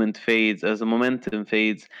movement fades, as the momentum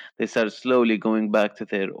fades, they start slowly going back to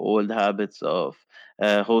their old habits of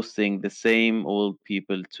hosting the same old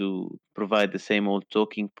people to provide the same old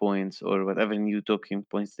talking points or whatever new talking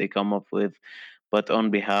points they come up with, but on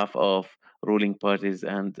behalf of ruling parties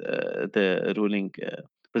and the ruling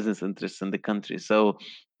business interests in the country. So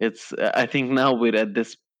it's I think now we're at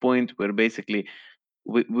this point where basically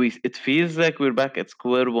we it feels like we're back at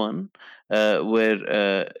square one, where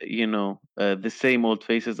the same old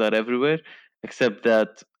faces are everywhere, except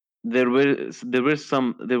that there was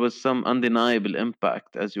some undeniable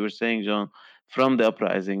impact, as you were saying, John, from the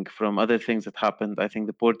uprising, from other things that happened. I think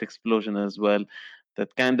the port explosion as well,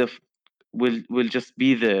 that kind of will just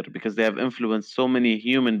be there because they have influenced so many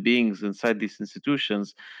human beings inside these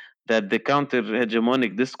institutions, that the counter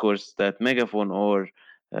hegemonic discourse that Megaphone or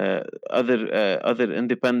other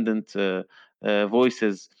independent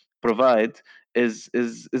voices provide is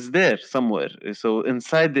there somewhere. So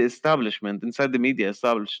inside the establishment, inside the media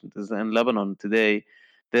establishment, as in Lebanon today,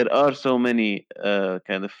 there are so many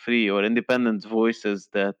kind of free or independent voices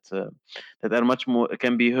that are much more,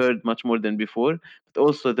 can be heard much more than before. But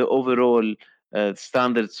also the overall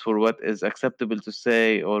standards for what is acceptable to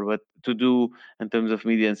say or what to do in terms of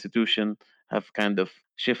media institution have kind of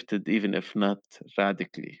shifted, even if not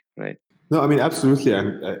radically, right? No, I mean, absolutely.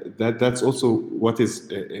 And that's also what is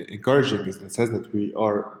encouraging, is in the sense that we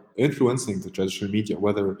are influencing the traditional media,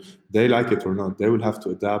 whether they like it or not. They will have to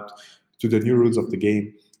adapt to the new rules of the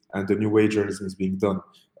game and the new way journalism is being done,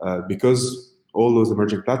 because all those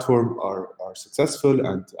emerging platforms are successful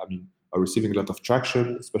and, I mean, are receiving a lot of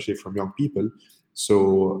traction, especially from young people.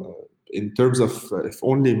 So in terms of if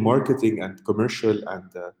only marketing and commercial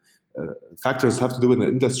and factors have to do with the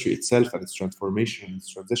industry itself and its transformation and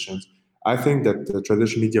its transitions, I think that the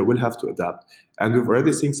traditional media will have to adapt. And we've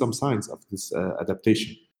already seen some signs of this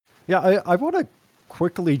adaptation. Yeah, I want to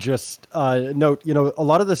quickly just note, a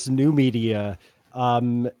lot of this new media,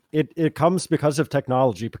 it comes because of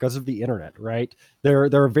technology, because of the internet, right? There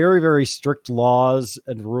are very, very strict laws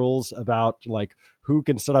and rules about like who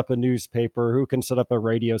can set up a newspaper, who can set up a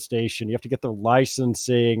radio station. You have to get the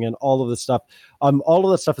licensing and all of this stuff. All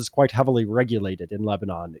of that stuff is quite heavily regulated in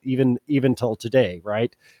Lebanon, even till today,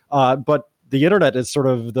 right? But the internet is sort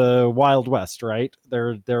of the Wild West, right?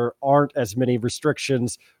 There aren't as many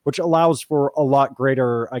restrictions, which allows for a lot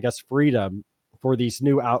greater, I guess, freedom for these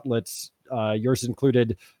new outlets, yours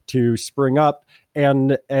included, to spring up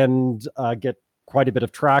and get quite a bit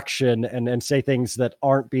of traction and say things that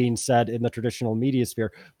aren't being said in the traditional media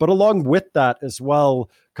sphere. But along with that as well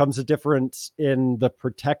comes a difference in the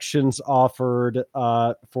protections offered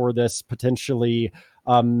for this potentially.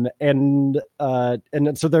 And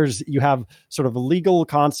so you have sort of legal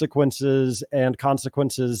consequences and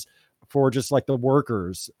consequences for just like the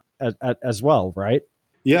workers as well, right?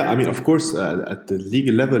 Yeah, I mean, of course, at the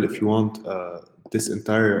legal level, if you want, this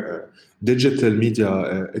entire digital media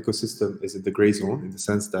ecosystem is in the gray zone, in the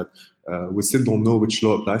sense that we still don't know which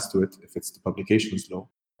law applies to it, if it's the publications law,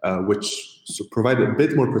 which provide a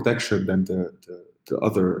bit more protection than the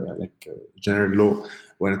other general law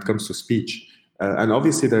when it comes to speech. And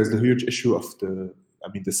obviously, there's the huge issue of the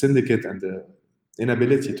syndicate and the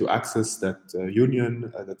inability to access that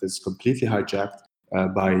union that is completely hijacked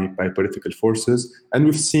by political forces. And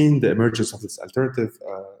we've seen the emergence of this alternative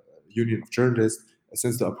union of journalists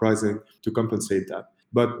since the uprising to compensate that.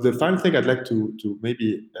 But the final thing I'd like to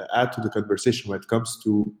maybe add to the conversation when it comes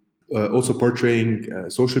to also portraying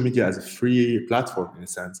social media as a free platform, in a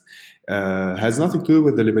sense, has nothing to do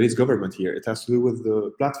with the Lebanese government here. It has to do with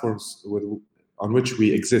the platforms on which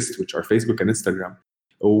we exist, which are Facebook and Instagram,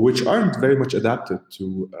 which aren't very much adapted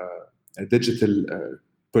to digital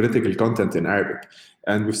political content in Arabic.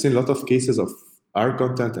 And we've seen a lot of cases of our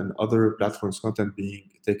content and other platforms' content being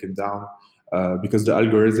taken down because the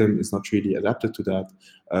algorithm is not really adapted to that.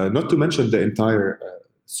 Not to mention the entire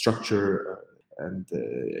structure and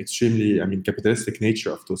extremely, capitalistic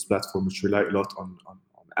nature of those platforms, which rely a lot on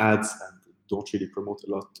ads and don't really promote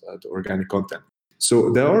a lot the organic content.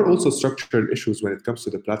 So there are also structural issues when it comes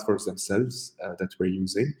to the platforms themselves that we're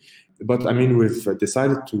using. But we've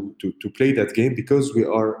decided to play that game because we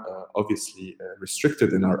are obviously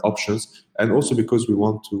restricted in our options, and also because we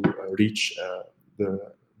want to reach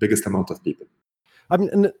the biggest amount of people.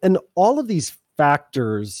 And all of these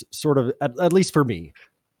factors sort of, at least for me,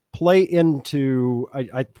 play into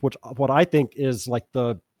what I think is like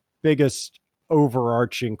the biggest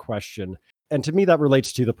overarching question. And to me, that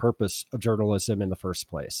relates to the purpose of journalism in the first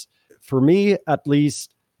place. For me, at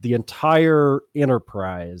least, the entire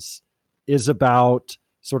enterprise is about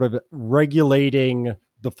sort of regulating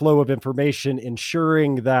the flow of information,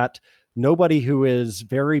 ensuring that nobody who is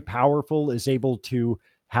very powerful is able to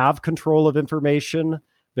have control of information,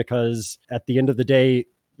 because at the end of the day,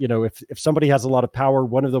 if somebody has a lot of power,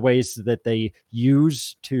 one of the ways that they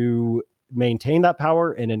use to maintain that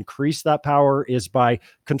power and increase that power is by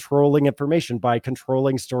controlling information, by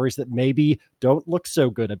controlling stories that maybe don't look so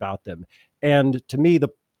good about them. And to me,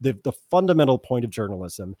 the fundamental point of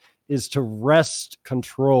journalism is to wrest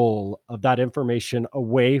control of that information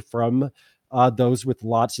away from those with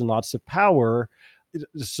lots and lots of power,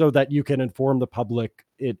 so that you can inform the public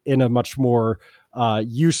in a much more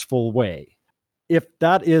useful way. If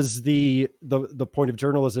that is the point of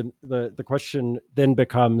journalism, the question then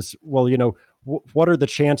becomes, well, what are the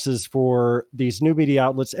chances for these new media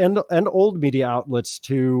outlets and old media outlets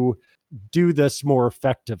to do this more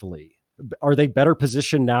effectively? Are they better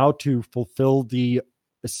positioned now to fulfill the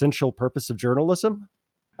essential purpose of journalism?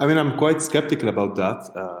 I'm quite skeptical about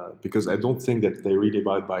that because I don't think that they really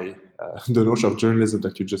abide by the notion of journalism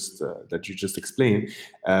that you just explained,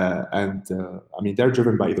 and they're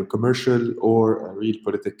driven by either commercial or real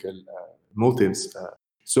political motives.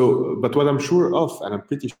 But what I'm sure of, and I'm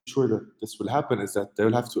pretty sure that this will happen, is that they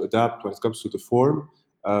will have to adapt when it comes to the form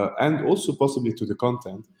and also possibly to the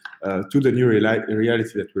content to the new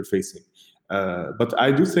reality that we're facing. But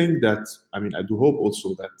I do think that, I do hope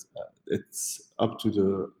also that it's up to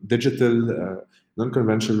the digital,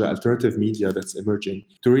 non-conventional, alternative media that's emerging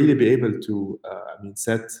to really be able to,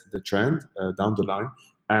 set the trend down the line,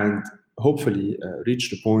 and hopefully reach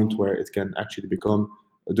the point where it can actually become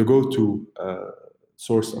the go-to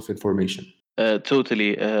source of information.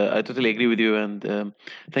 Totally. I totally agree with you, and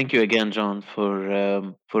thank you again, John,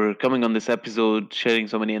 for coming on this episode, sharing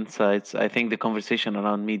so many insights. I think the conversation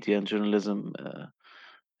around media and journalism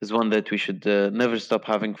is one that we should never stop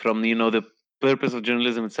having. From the purpose of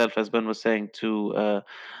journalism itself, as Ben was saying, to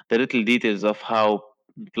the little details of how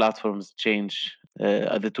platforms change,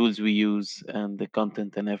 the tools we use, and the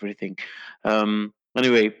content and everything.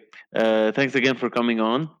 Anyway, thanks again for coming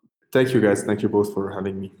on. Thank you, guys. Thank you both for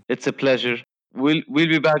having me. It's a pleasure. We'll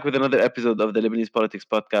be back with another episode of the Lebanese Politics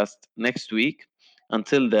Podcast next week.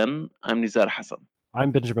 Until then, I'm Nizar Hassan.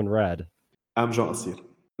 I'm Benjamin Redd. I'm Jean Asir.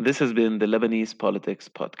 This has been the Lebanese Politics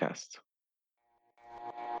Podcast.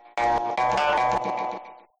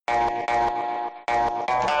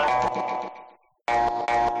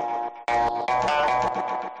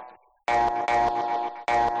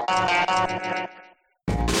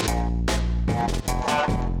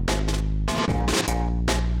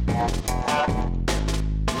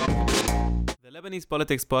 The Lebanese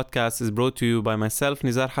Politics Podcast is brought to you by myself,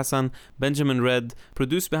 Nizar Hassan, Benjamin Redd,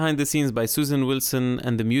 produced behind the scenes by Susan Wilson,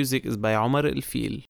 and the music is by Omar El Fil.